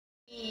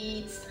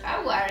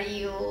How are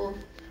you?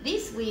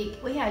 This week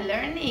we are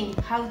learning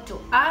how to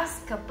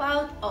ask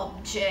about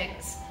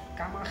objects.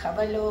 Come on, have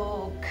a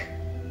look.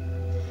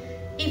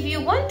 If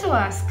you want to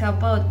ask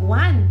about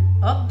one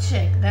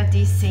object that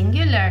is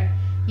singular,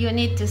 you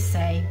need to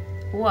say,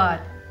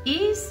 what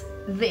is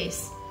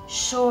this?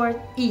 Short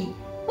E.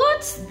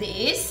 What's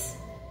this?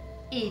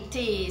 It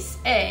is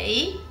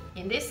a,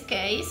 in this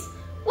case,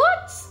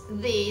 what's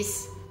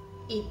this?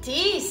 It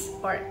is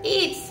or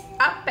it's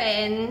a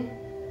pen.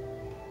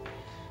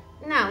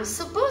 Now,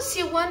 suppose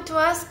you want to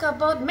ask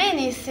about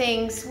many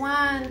things.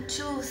 1,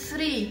 2,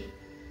 3.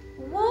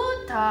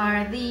 What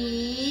are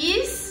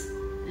these?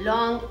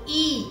 Long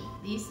E.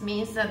 This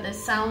means that the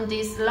sound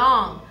is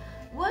long.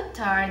 What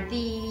are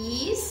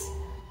these?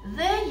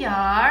 They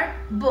are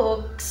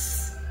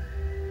books.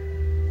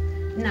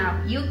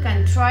 Now, you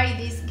can try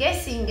this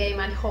guessing game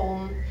at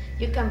home.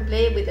 You can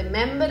play with a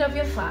member of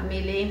your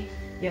family.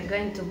 You're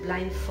going to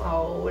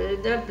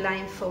blindfold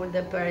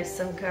the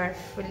person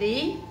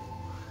carefully.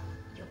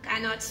 You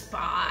cannot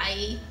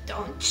spy,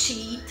 don't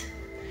cheat.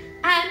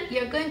 And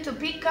you're going to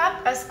pick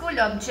up a school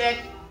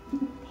object.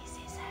 This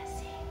is a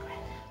secret.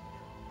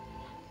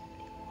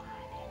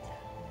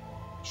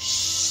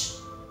 Shh!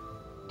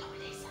 Don't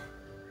listen.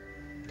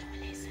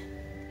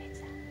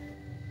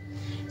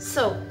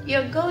 So,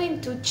 you're going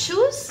to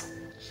choose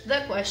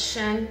the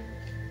question.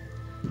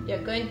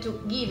 You're going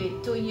to give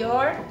it to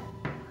your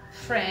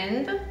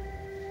friend,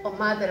 or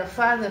mother, or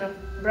father,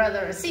 or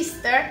brother, or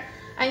sister,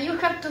 and you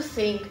have to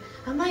think,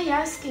 am I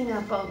asking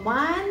about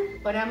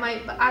one, or am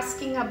I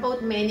asking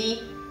about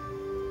many?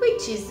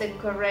 Which is the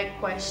correct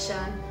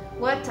question?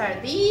 What are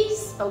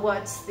these, or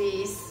what's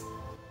this?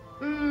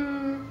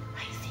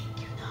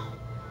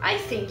 I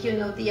think you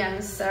know the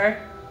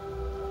answer.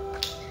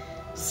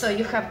 So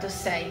you have to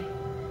say,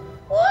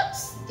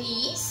 what's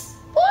this?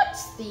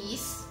 What's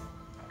this?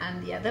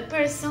 And the other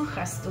person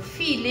has to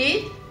feel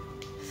it.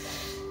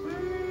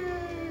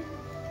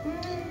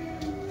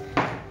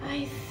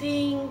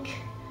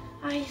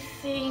 I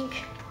think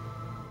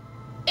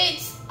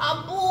it's a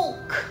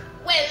book.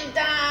 Well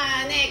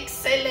done,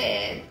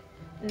 excellent.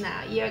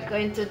 Now you're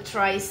going to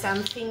try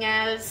something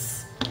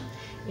else.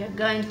 You're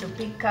going to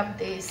pick up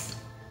this.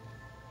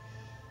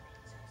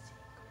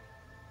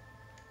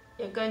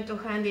 You're going to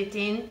hand it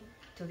in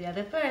to the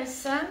other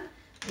person.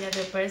 The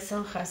other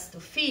person has to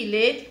feel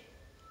it,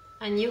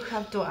 and you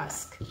have to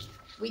ask,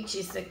 which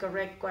is the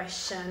correct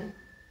question?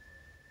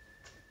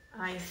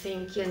 I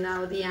think you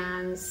know the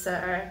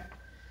answer.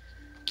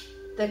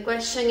 The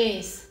question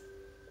is,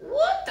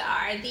 what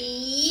are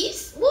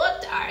these?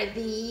 What are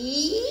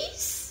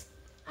these?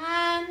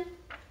 And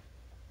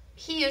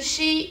he or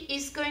she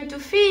is going to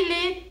feel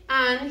it,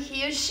 and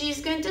he or she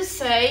is going to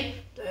say,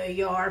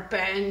 they are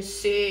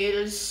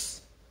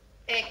pencils.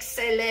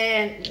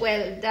 Excellent,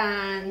 well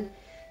done.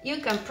 You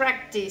can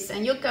practice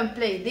and you can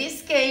play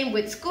this game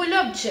with school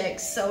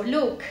objects. So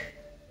look,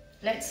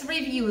 let's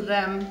review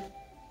them.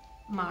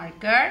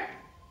 Marker,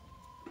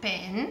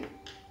 pen,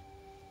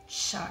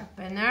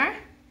 sharpener,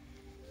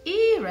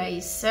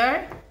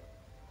 eraser,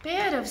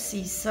 pair of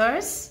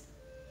scissors,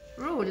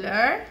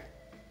 ruler,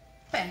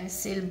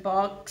 pencil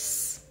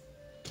box.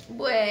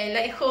 Well,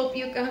 I hope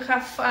you can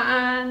have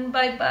fun.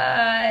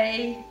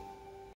 Bye-bye.